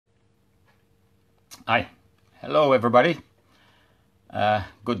Hi, hello everybody.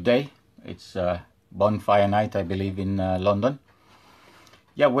 Good day. It's bonfire night, I believe, in London.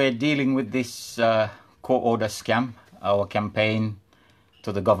 Yeah, we're dealing with this court order scam, our campaign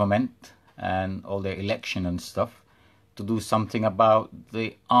to the government and all the election and stuff to do something about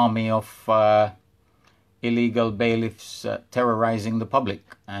the army of illegal bailiffs terrorizing the public.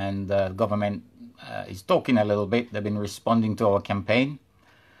 And the government is talking a little bit. They've been responding to our campaign,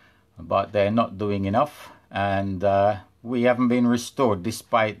 but they're not doing enough, and we haven't been restored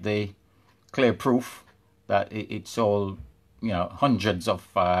despite the clear proof that it's all, hundreds of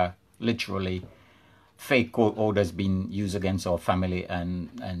literally fake court orders being used against our family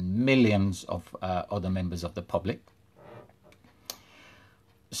and millions of other members of the public.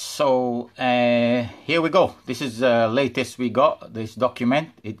 So here we go. This is the latest we got, this document.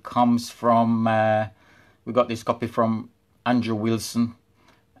 It comes from, we got this copy from Andrew Wilson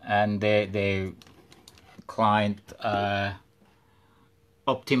and their client,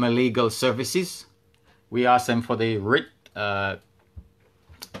 Optima Legal Services. We asked them for the writ.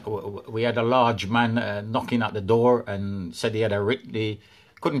 We had a large man knocking at the door and said he had a writ. He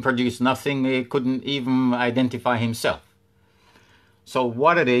couldn't produce nothing. He couldn't even identify himself. So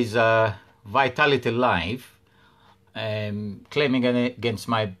what it is, Vitality Life, claiming against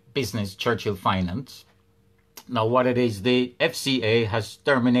my business, Churchill Finance. Now what it is, the FCA has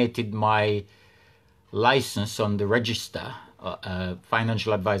terminated my license on the register,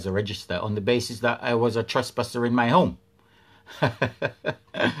 financial advisor register, on the basis that I was a trespasser in my home,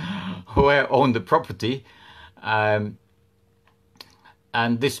 who owned the property. And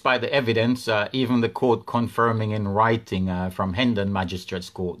despite the evidence, even the court confirming in writing from Hendon Magistrates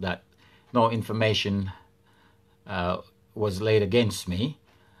Court that no information was laid against me,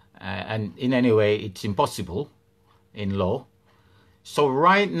 and in any way it's impossible in law. So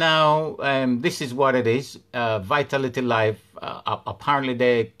right now, this is what it is. Vitality Life, apparently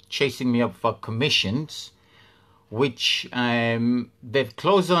they're chasing me up for commissions, which they've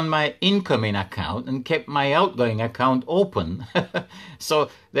closed on my incoming account and kept my outgoing account open. So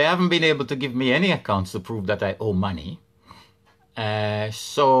they haven't been able to give me any accounts to prove that I owe money.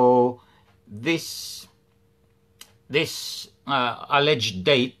 So this alleged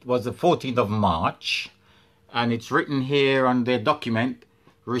date was the 14th of March. And it's written here on the document,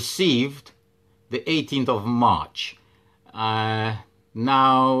 received the 18th of March. Now,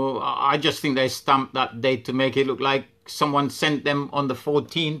 I just think they stamped that date to make it look like someone sent them on the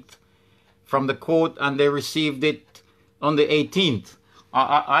 14th from the court and they received it on the 18th.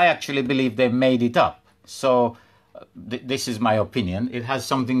 I actually believe they made it up. So this is my opinion. It has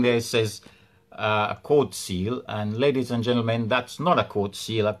something there that says a court seal. And ladies and gentlemen, that's not a court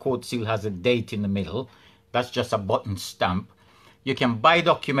seal. A court seal has a date in the middle. That's just a button stamp. You can buy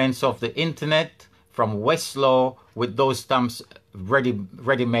documents off the internet from Westlaw with those stamps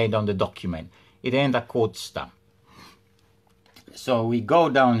ready-made on the document. It ain't a court stamp. So we go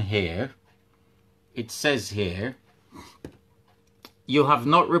down here. It says here, you have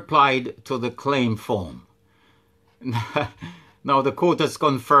not replied to the claim form. Now the court has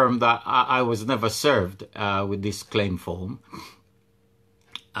confirmed that I was never served with this claim form.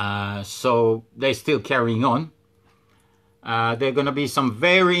 So they're still carrying on. There are going to be some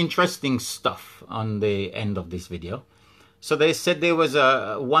very interesting stuff on the end of this video. So they said there was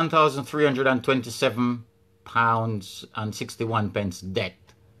a £1,327.61 debt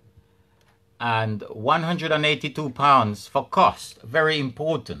and £182 for cost. Very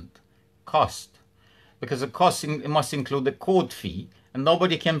important, cost, because the cost must include the court fee, and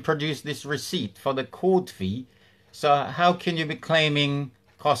nobody can produce this receipt for the court fee. So how can you be claiming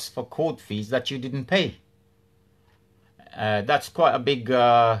costs for court fees that you didn't pay? That's quite a big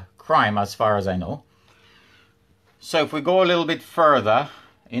crime as far as I know. So if we go a little bit further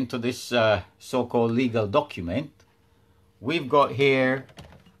into this so-called legal document, we've got here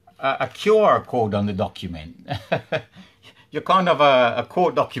a QR code on the document. You can't have a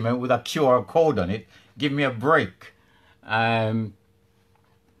court document with a QR code on it. Give me a break. And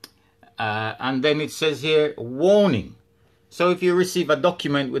then it says here, warning. So if you receive a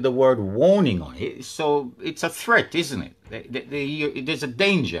document with the word warning on it, so it's a threat, isn't it? There's a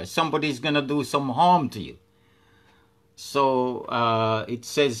danger. Somebody's going to do some harm to you. So it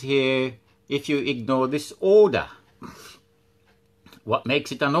says here, if you ignore this order. What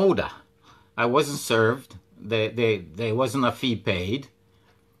makes it an order? I wasn't served. There wasn't a fee paid.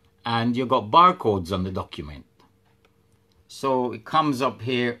 And you got barcodes on the document. So it comes up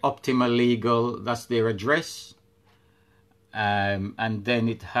here, Optima Legal, that's their address. And then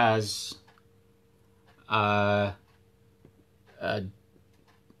it has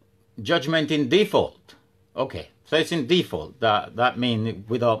judgment in default. Okay, so it's in default. That means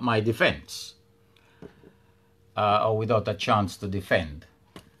without my defense, or without a chance to defend.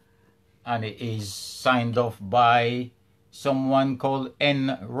 And it is signed off by someone called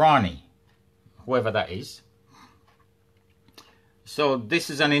N. Ronnie, whoever that is. So this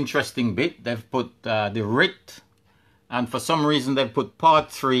is an interesting bit. They've put the writ, and for some reason they've put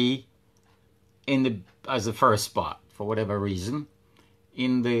part 3 in as the first part, for whatever reason.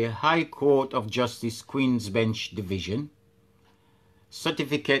 In the High Court of Justice, Queen's Bench Division,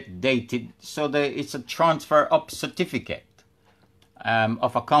 certificate dated, so it's a transfer up certificate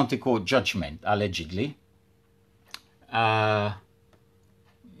of a county court judgment, allegedly.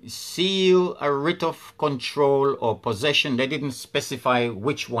 Seal a writ of control or possession. They didn't specify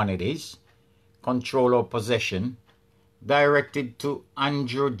which one it is, control or possession, directed to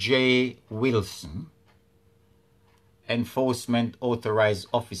Andrew J. Wilson, enforcement authorized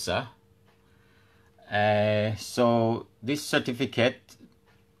officer. So this certificate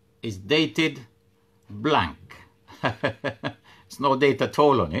is dated blank. There's no date at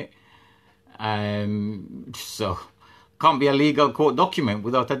all on it. So can't be a legal court document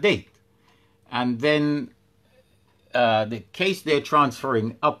without a date. And then the case they're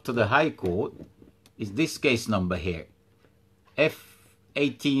transferring up to the High Court is this case number here,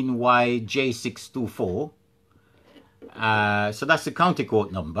 F18YJ624. So that's the county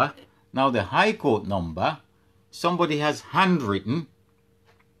court number. Now the High Court number, somebody has handwritten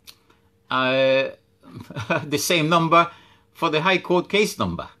the same number for the High Court case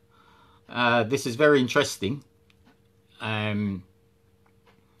number. This is very interesting. How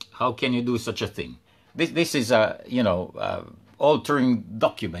can you do such a thing? This is altering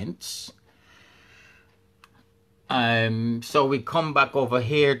documents. So we come back over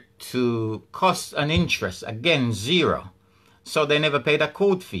here to cost and interest, again 0. So they never paid a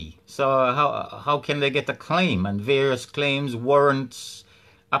court fee. So how can they get a claim? And various claims, warrants,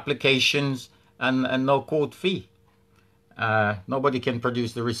 applications, and no court fee. Nobody can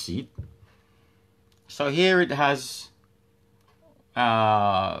produce the receipt. So here it has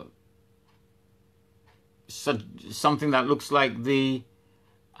something that looks like the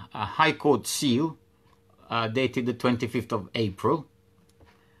High Court seal, dated the 25th of April.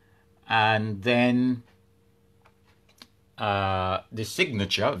 And then the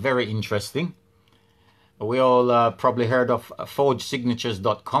signature, very interesting. We all probably heard of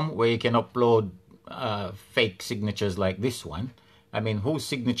forgesignatures.com, where you can upload fake signatures like this one. I mean, whose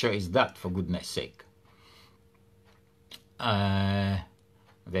signature is that, for goodness sake? Their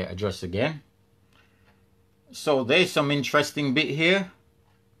address again. So there's some interesting bit here.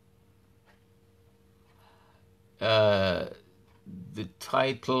 The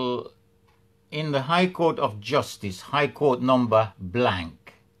title, in the High Court of Justice, High Court number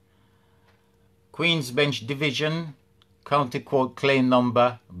blank, Queen's Bench Division, County Court claim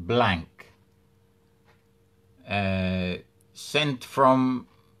number blank, sent from,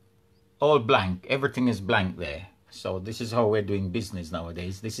 all blank, everything is blank there. So this is how we're doing business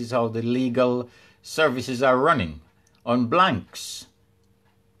nowadays. This is how the legal services are running, on blanks.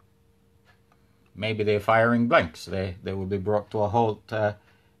 Maybe they're firing blanks. They will be brought to a halt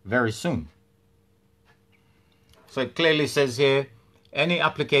very soon. So it clearly says here, any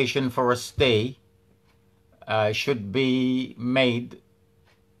application for a stay should be made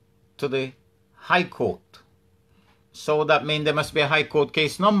to the High Court. So that means there must be a High Court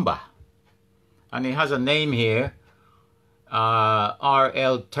case number. And it has a name here,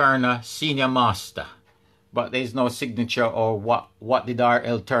 R.L. Turner, Senior Master. But there's no signature or what did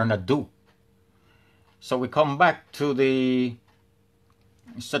R.L. Turner do. So we come back to the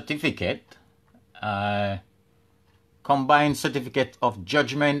certificate, combined certificate of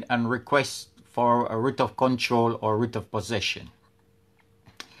judgment and request for a writ of control or writ of possession.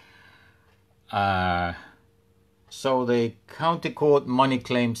 So the County Court Money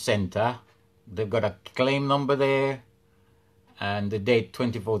Claim Center, they've got a claim number there and the date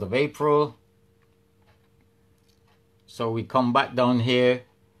 24th of April. So we come back down here.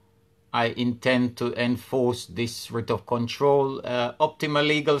 I intend to enforce this writ of control. Optima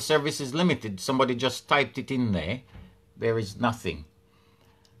Legal Services Limited. Somebody just typed it in there. There is nothing.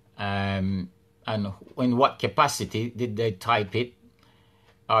 And in what capacity did they type it?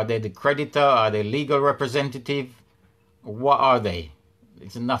 Are they the creditor? Are they legal representative? What are they?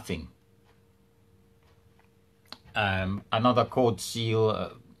 It's nothing. Another court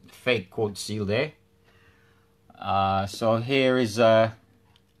seal, fake court seal there. So here is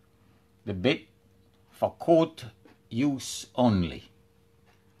the bit for court use only.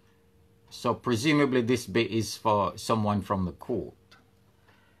 So presumably this bit is for someone from the court.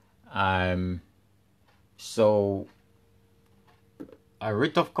 So a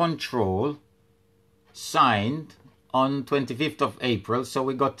writ of control signed on 25th of April. So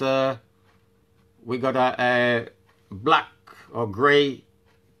we got a black or grey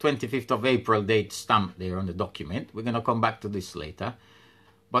 25th of April date stamped there on the document. We're going to come back to this later.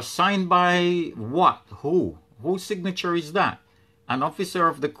 But signed by what? Who? Whose signature is that? An officer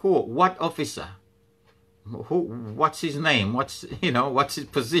of the court. What officer? Who? What's his name? What's his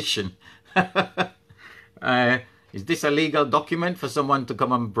position? Is this a legal document for someone to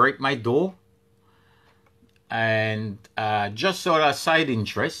come and break my door? And just sort of side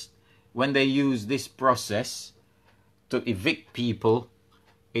interest, when they use this process to evict people,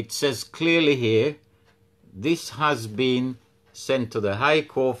 it says clearly here, this has been sent to the High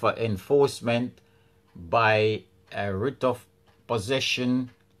Court for enforcement by a writ of possession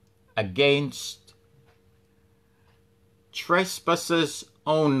against trespassers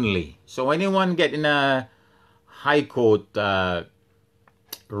only. So anyone getting a High Court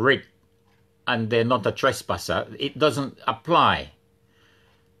writ and they're not a trespasser, it doesn't apply.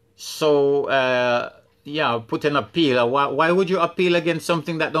 So yeah, put an appeal. Why would you appeal against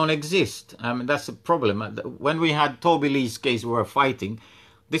something that don't exist? That's a problem. When we had Toby Lee's case, we were fighting.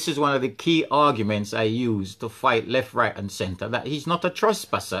 This is one of the key arguments I use to fight left, right, and center, that he's not a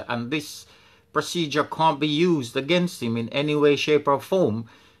trespasser, and this procedure can't be used against him in any way, shape, or form.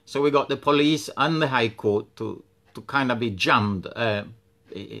 So we got the police and the High Court to kind of be jammed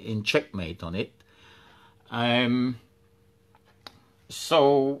in checkmate on it.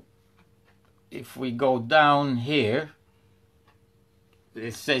 So if we go down here,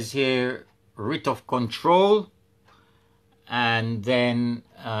 it says here writ of control, and then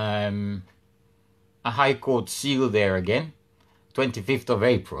a High Court seal there again, 25th of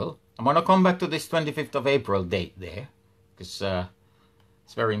April. I'm going to come back to this 25th of April date there, because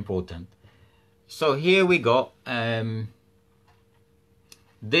it's very important. So here we go.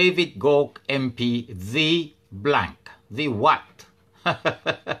 David Gauke MP, the blank, the what?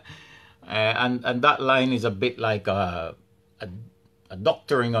 And that line is a bit like a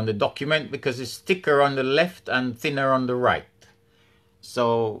doctoring on the document, because it's thicker on the left and thinner on the right.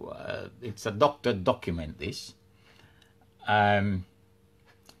 So it's a doctored document, this. And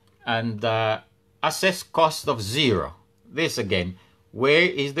assess cost of 0. This again, where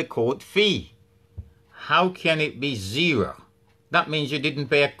is the court fee? How can it be 0? That means you didn't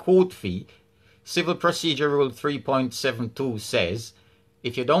pay a court fee. Civil Procedure Rule 3.72 says,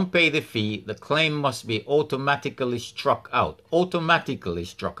 if you don't pay the fee, the claim must be automatically struck out. Automatically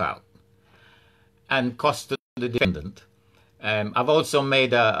struck out. And cost to the defendant. I've also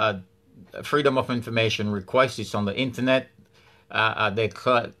made a Freedom of Information request. It's on the internet. They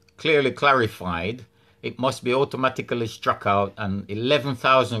clearly clarified it must be automatically struck out, and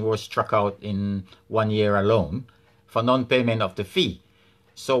 11,000 were struck out in 1 year alone for non-payment of the fee.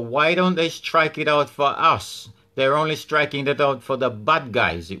 So why don't they strike it out for us? They're only striking it out for the bad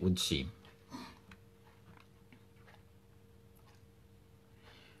guys, it would seem.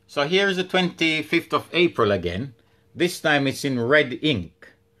 So here's the 25th of April again. This time it's in red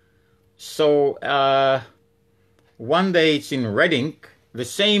ink. So one day it's in red ink. The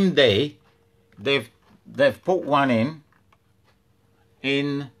same day they've put one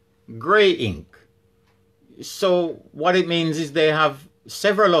in grey ink. So what it means is they have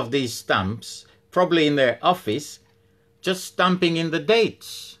several of these stamps, probably in their office, just stamping in the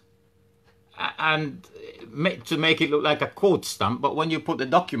dates, and to make it look like a court stamp. But when you put the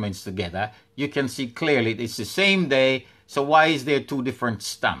documents together, you can see clearly it's the same day. So why is there two different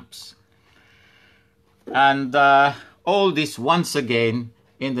stamps? And all this once again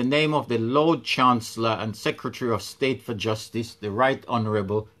in the name of the Lord Chancellor and Secretary of State for Justice, the Right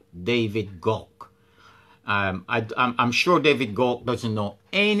Honourable David Gauke. I'm sure David Gauke doesn't know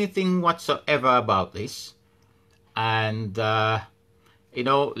anything whatsoever about this. And, you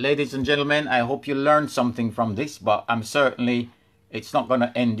know, ladies and gentlemen, I hope you learned something from this, but it's not going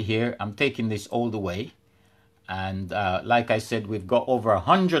to end here. I'm taking this all the way. And like I said, we've got over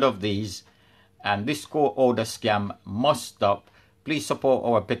 100 of these, and this court order scam must stop. Please support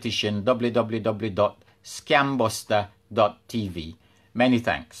our petition, www.scambuster.tv. Many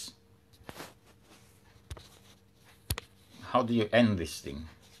thanks. How do you end this thing?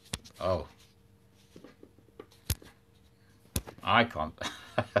 Oh, I can't.